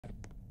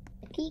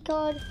key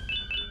card.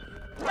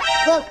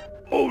 Look.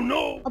 Oh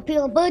no! A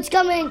pile of birds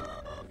coming.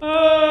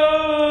 Oh,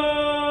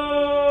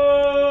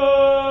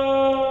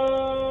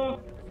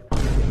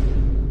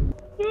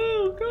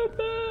 go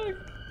back!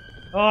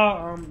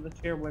 Oh, the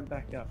chair went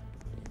back up.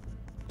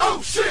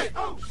 Oh shit!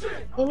 Oh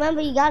shit!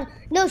 Remember, you got.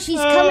 No, she's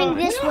coming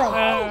this way.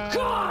 Oh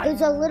god!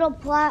 There's a little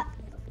plot.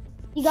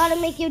 You gotta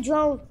make your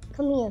drone.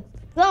 Come here.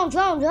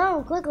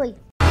 Drone, quickly.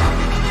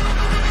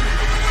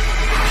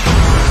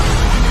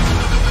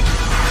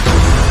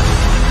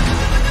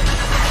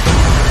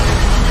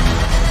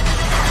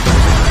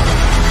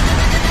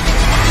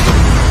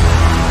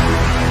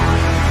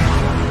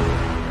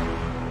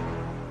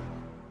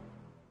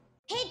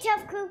 Hey,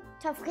 Tuf Crew.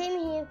 Tuf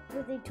Gaming here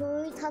with the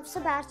truly Tuf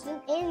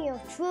Sebastian and your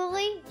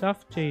truly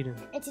Tuf Jayden.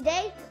 And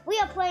today we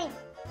are playing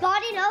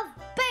Garten of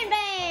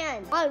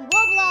Banban on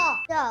Roblox.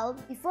 So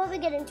before we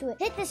get into it,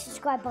 hit the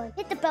subscribe button,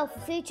 hit the bell for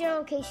future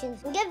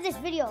notifications, and give this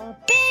video a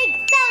big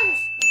thumbs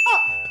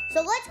up.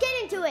 So let's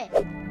get into it.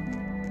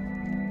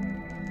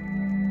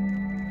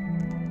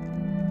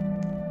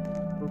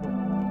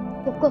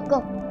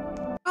 Go.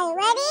 Are you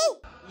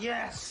ready?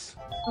 Yes.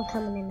 I'm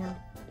coming in now.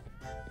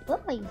 Where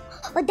are you?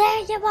 Oh, there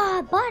you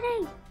are,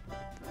 buddy.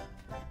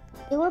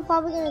 You were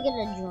probably gonna get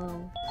a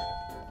drone.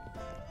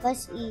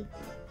 Let's eat.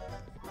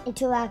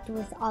 Interact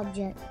with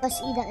object.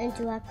 Let's eat the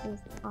interact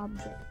with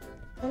object.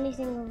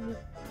 Anything over here?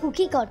 Ooh,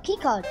 key card.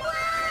 Wow.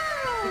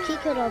 Key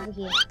card over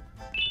here.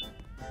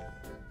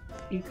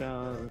 Key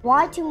card.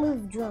 Why to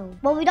move drone?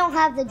 Well, we don't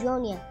have the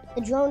drone yet.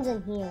 The drone's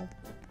in here.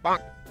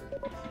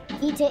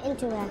 Eat to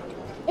interact.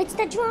 It's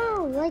the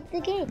drone, like the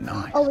game.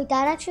 Nice. Oh wait,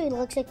 that actually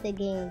looks like the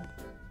game.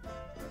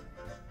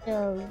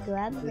 So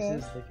grab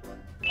this.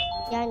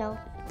 Yeah, I know.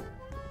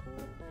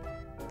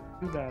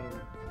 2 batteries.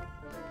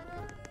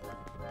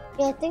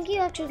 Yeah, I think you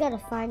actually gotta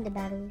find the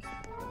batteries.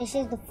 This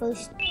is the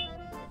first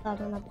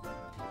button up.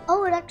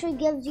 Oh, it actually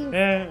gives you.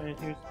 Yeah, and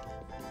here's.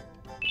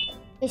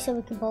 Okay, so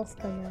we can both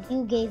go now.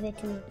 You gave it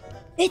to me.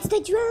 It's the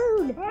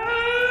drone!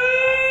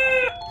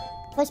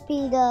 Must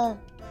be the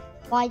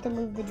Y to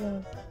move the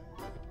drone.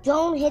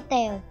 Drone hit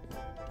there.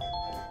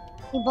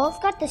 We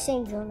both got the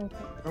same drone, I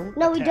think. Don't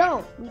No, we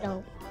attack.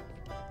 don't.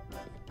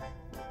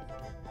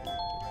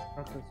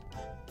 Okay.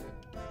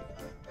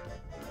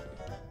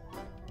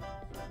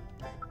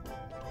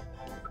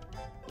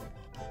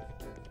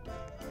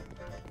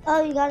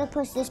 Oh, you gotta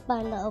push this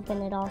button to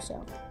open it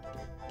also.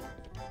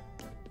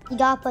 You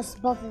gotta push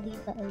both of these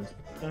buttons.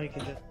 No, you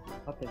can just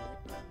up it.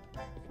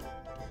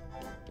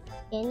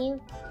 Can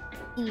you?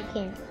 You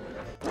can't.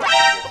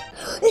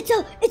 It's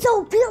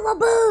a pila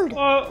bird!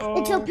 Uh-oh.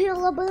 It's a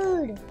pila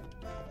bird!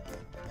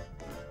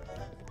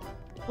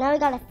 Now we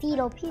gotta feed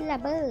a pila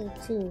bird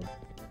too.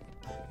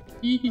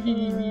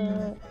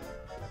 And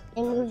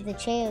move the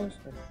chairs.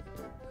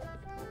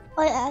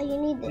 Oh yeah, you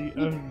need the.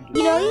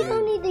 You know you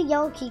don't need the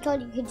yellow key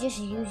card. You could just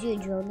use your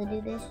drone to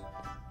do this.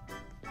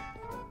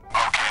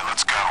 Okay,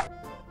 let's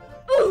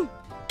go.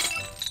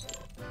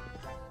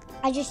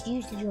 I just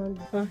used the drone.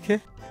 Okay.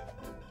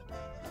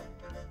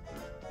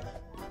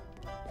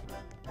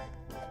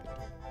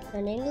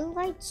 Turning the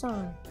lights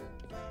on.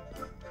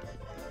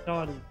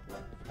 Naughty.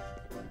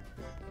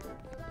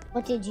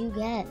 What did you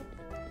get?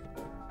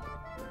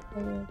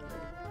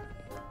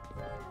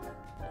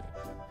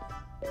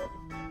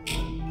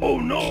 Oh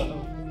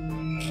no!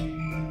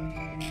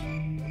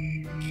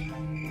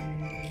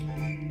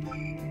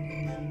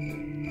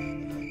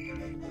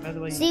 By the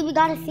way, See, we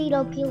gotta feed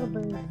our pila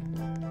bird.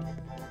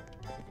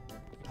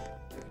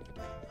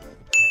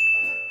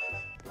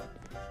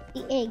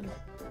 The egg.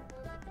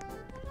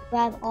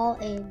 Grab all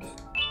eggs.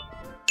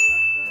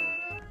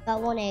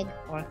 Got 1 egg.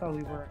 oh, I thought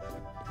we were.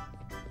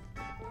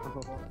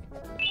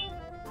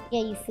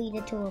 Yeah, you feed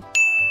it to a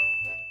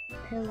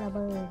pila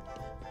bird.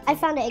 I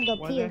found an egg up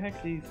Why here. the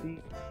heck do you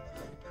feed?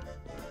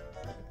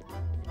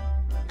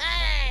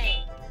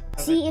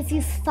 See, if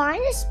you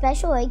find a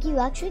special egg, you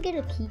actually get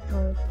a key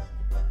card.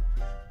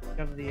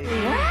 Cover the egg.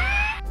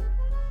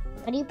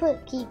 How do you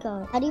put key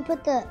card? How do you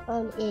put the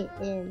it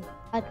in?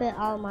 I put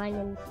all mine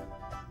in.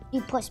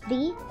 You push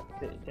B?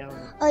 Sit it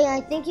down. Oh yeah,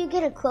 I think you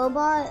get a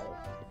crowbar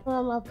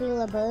from a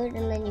pila bird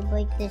and then you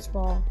break this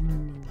ball.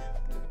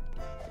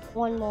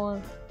 One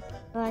more.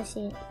 Oh, I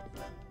see it.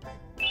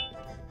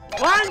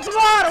 Once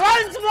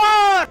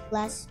more!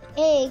 Last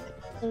egg.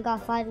 We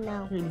got 5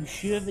 now. And you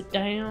shove it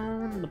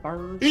down the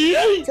bird.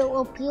 So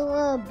a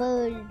pila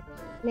bird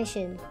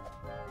mission.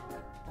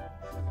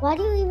 Why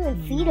do you even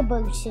feed a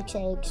bird 6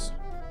 eggs?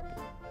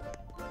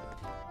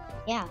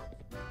 Yeah.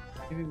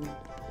 Maybe we.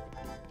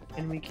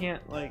 And we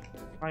can't like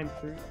climb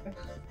through this.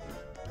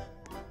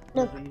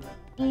 Look,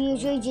 you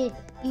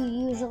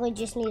usually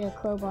just need a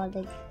crowbar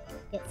to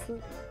get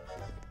food.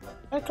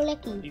 Or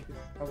clicky. You could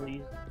probably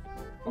use.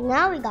 And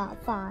now we got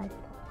 5.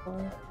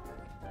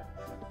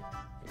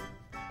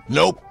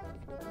 Nope.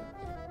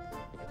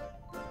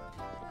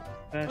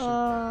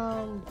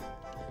 Fashion.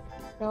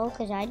 No,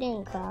 because I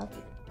didn't crouch.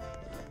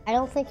 I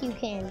don't think you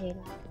can,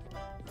 Jayden.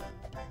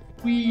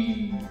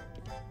 Wee.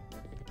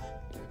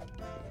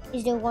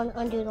 Is there one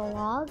under the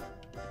log?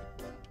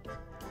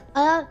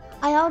 I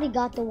already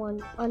got the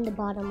one on the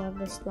bottom of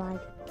the slide.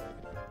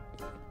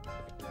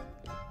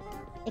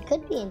 It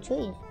could be in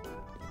trees.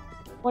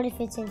 What if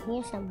it's in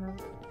here somehow?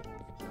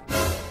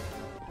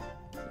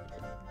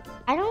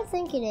 I don't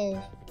think it is.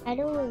 I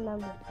don't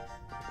remember.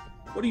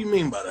 What do you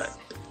mean by that?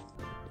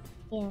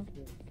 Yeah.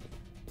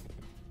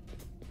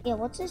 Yeah,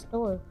 what's this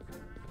door?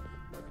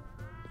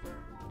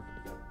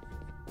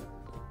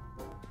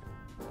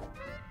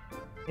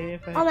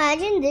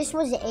 Imagine this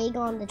was the egg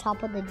on the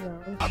top of the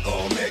drone.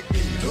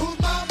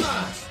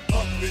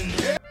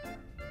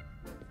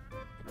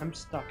 I'm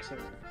stuck, so.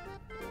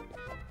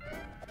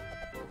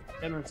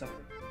 Get on something.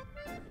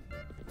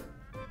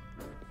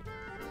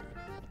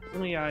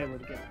 Only I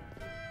would get.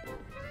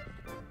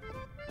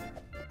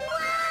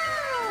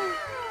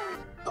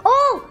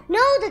 Oh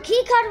no! The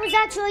key card was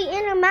actually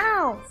in her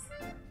mouth.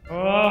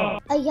 Oh.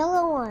 A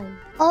yellow one.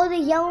 Oh, the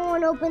yellow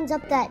one opens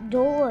up that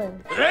door.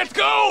 Let's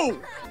go!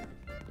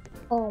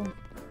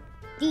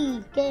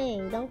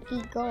 DK,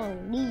 Donkey Kong,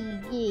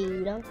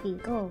 DJ, Donkey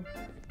Kong.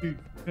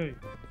 DK,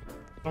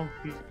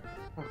 Donkey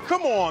Kong.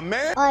 Come on,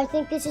 man! Oh, I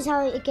think this is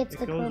how it gets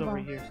the goes crowbar. over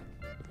here.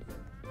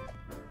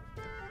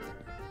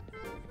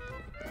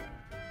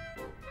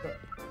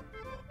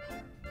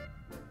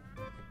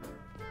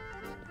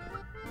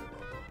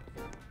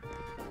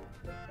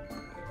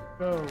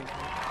 Go.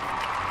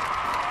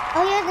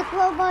 Oh yeah, the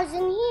crowbar's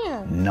in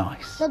here.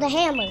 Nice. So the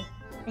hammer.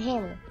 The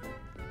hammer.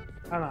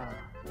 Come on.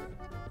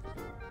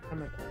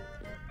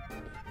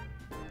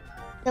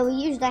 So we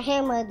use the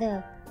hammer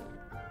to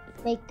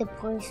make the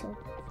person.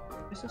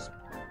 This is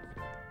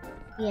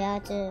Yeah,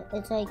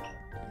 it's like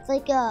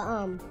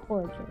a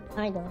portrait.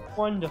 I know.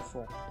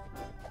 wonderful.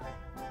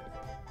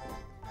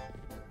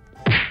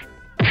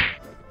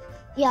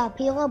 Yeah,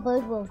 Peel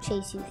Bird will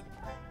chase you.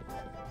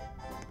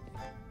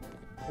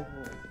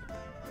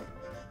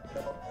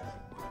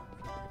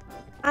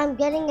 I'm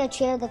getting a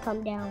chair to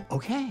come down.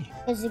 Okay.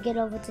 Because to get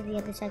over to the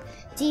other side.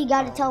 See, you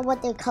gotta tell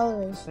what their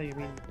color is. So you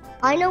mean?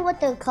 I know what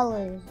their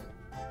color is.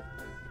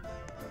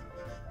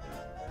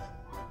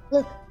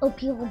 Look,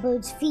 Opal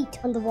Bird's feet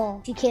on the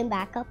wall. She came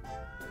back up.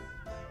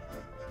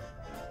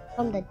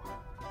 From the...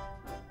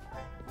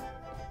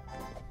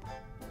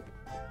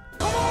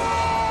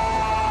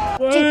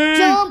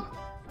 Jump!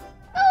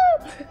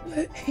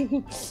 Why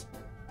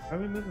are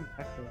we moving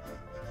backwards?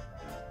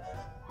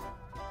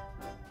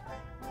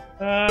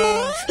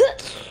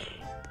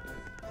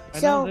 I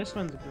know this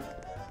one's blue.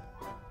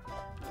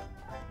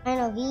 I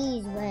know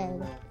he's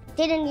red.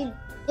 Didn't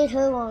did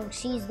her wrong?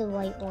 She's the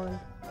white one.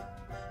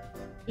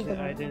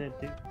 I didn't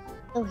do.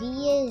 So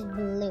he is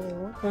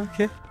blue.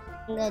 Okay.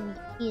 And then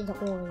he's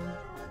orange.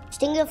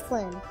 Stinger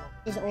Flynn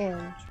is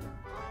orange.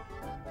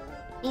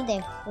 See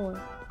there, orange.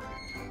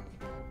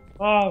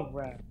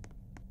 Alright.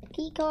 The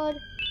key card.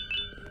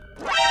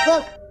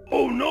 Look!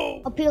 Oh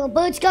no! A Peel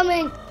Bird's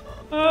coming!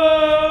 Oh,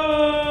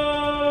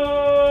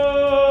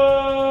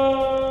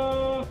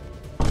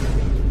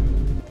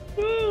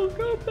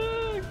 go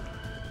back!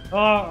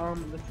 Oh,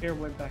 the chair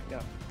went back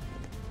up.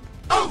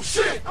 Oh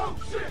shit! Oh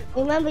shit!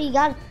 Remember, you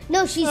gotta...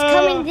 No, she's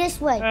coming this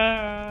way.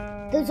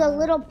 There's a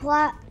little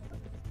plot.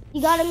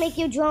 You gotta make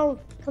your drone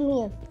come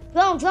here.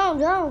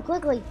 Drone,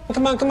 quickly.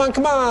 Come on, come on,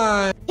 come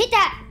on! Hit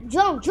that!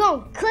 Drone,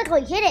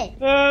 quickly, hit it!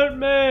 Help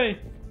me!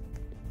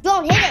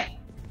 Drone, hit it!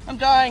 I'm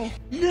dying.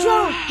 No.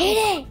 Drone, hit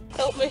it!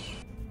 Help me.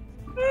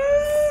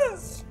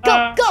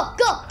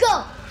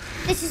 Go!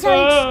 This is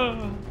how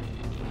you...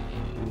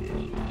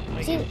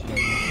 See,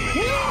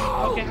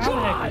 Okay, how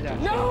the heck is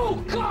that?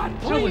 No, God,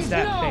 please, How was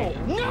that fair?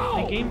 no!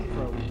 The game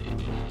froze.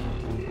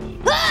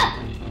 ah!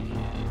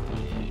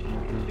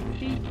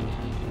 60?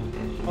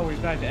 Oh,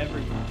 revived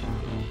everyone.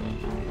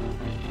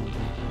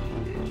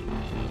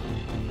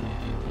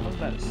 I was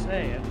about to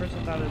say, at first I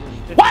thought it was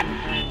 50 What?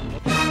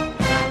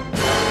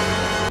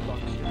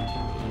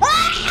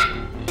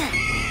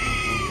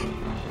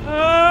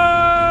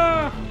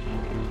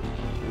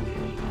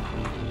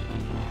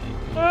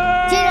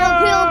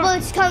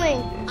 It's coming.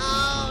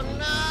 Oh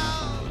no!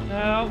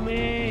 Help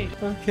me!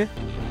 Okay.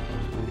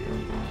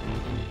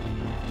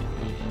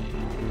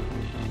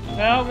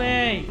 Help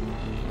me!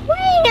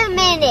 Wait a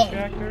minute.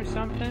 Tractor or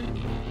something?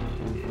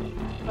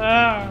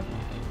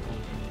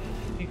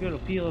 You go to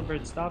Peel a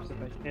Bird stops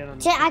if I stand on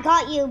the I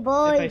got you,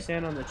 boy. If I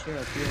stand on the chair,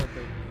 I'll Peel a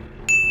Bird.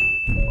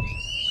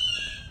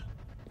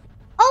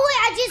 Oh wait,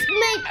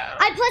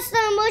 I pressed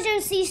the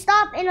emergency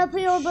stop and a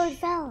Peel Bird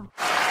fell.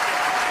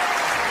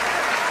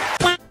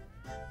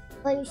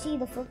 But you see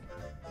the foot.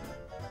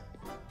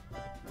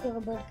 Peel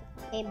Bird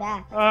came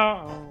back.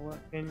 Oh,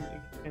 can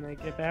I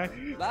get back?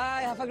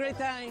 Bye, have a great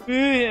time.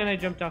 And I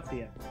jumped off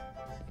the edge.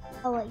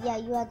 Oh wait, yeah,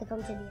 you had to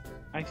come to the...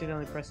 I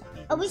accidentally pressed E.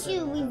 I wish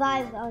you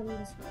revived on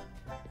this.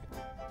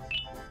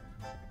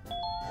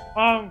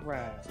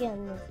 Alright. Yeah,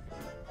 no.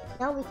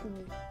 Now we can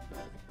leave.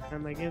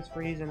 And my game's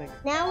freezing.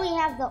 Now we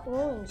have the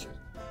orange.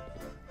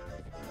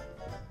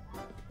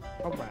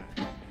 Alright.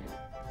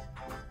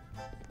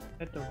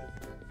 That don't do.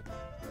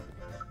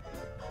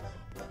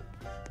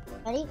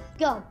 Ready?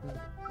 Go.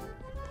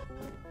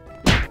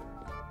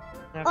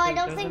 Oh, I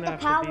don't think the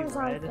power's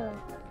on for...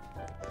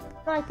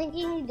 No, I think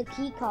you need the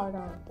key card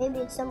on. Maybe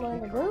it's somewhere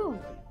in the room.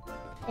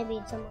 Maybe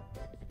it's somewhere.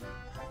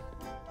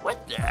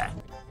 What the?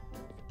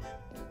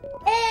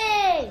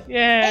 Hey!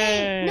 Yay!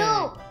 Hey!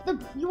 No!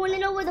 You want to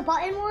know where the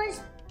button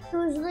was? It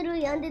was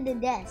literally under the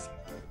desk.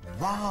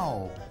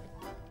 Wow.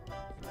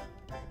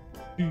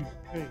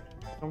 Hey,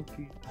 don't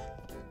cheat.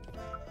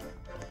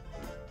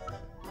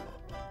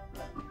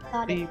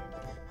 Got it.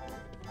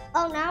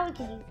 Oh, now we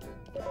can use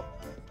it.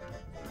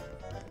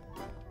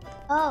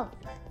 Oh.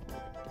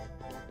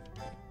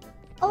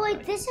 Oh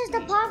wait, this is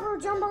the part where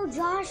Jumbo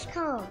Josh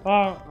comes.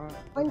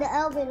 On the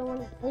elevator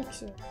when it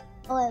takes it.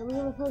 Oh wait, we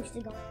were supposed to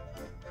go.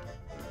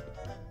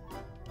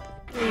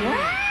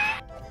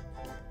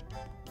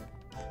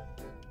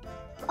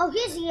 Oh,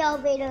 here's the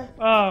elevator.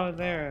 Oh,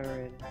 there it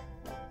is.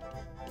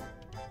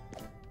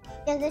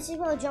 Yeah, this is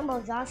where Jumbo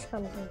Josh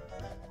comes in.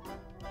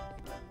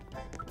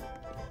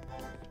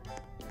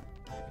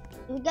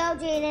 Here we go,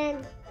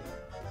 Jayden.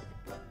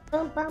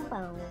 Bum, bum,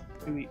 bum.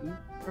 Do we eat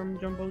from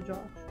Jumbo Josh?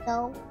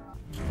 No.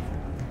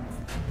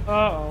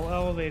 Uh-oh,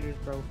 elevator's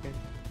broken.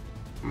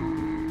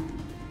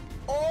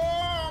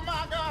 Oh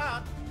my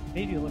God.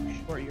 Made you look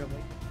short, you're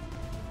like...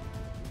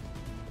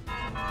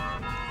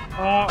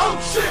 Oh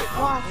shit!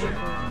 Watch it.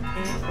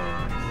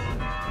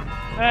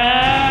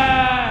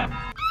 Ah!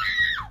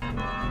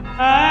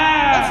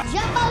 Ah! It's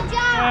Jumbo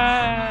Josh!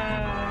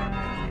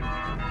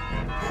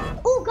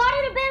 Ooh,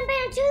 Garten of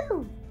Banban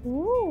too!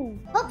 Ooh.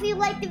 Hope you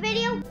liked the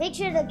video. Make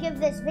sure to give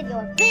this video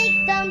a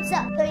big thumbs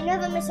up so you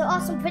never miss an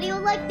awesome video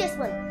like this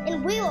one.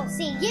 And we will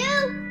see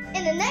you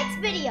in the next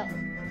video.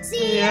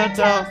 See ya,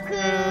 Tuf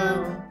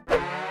Crew!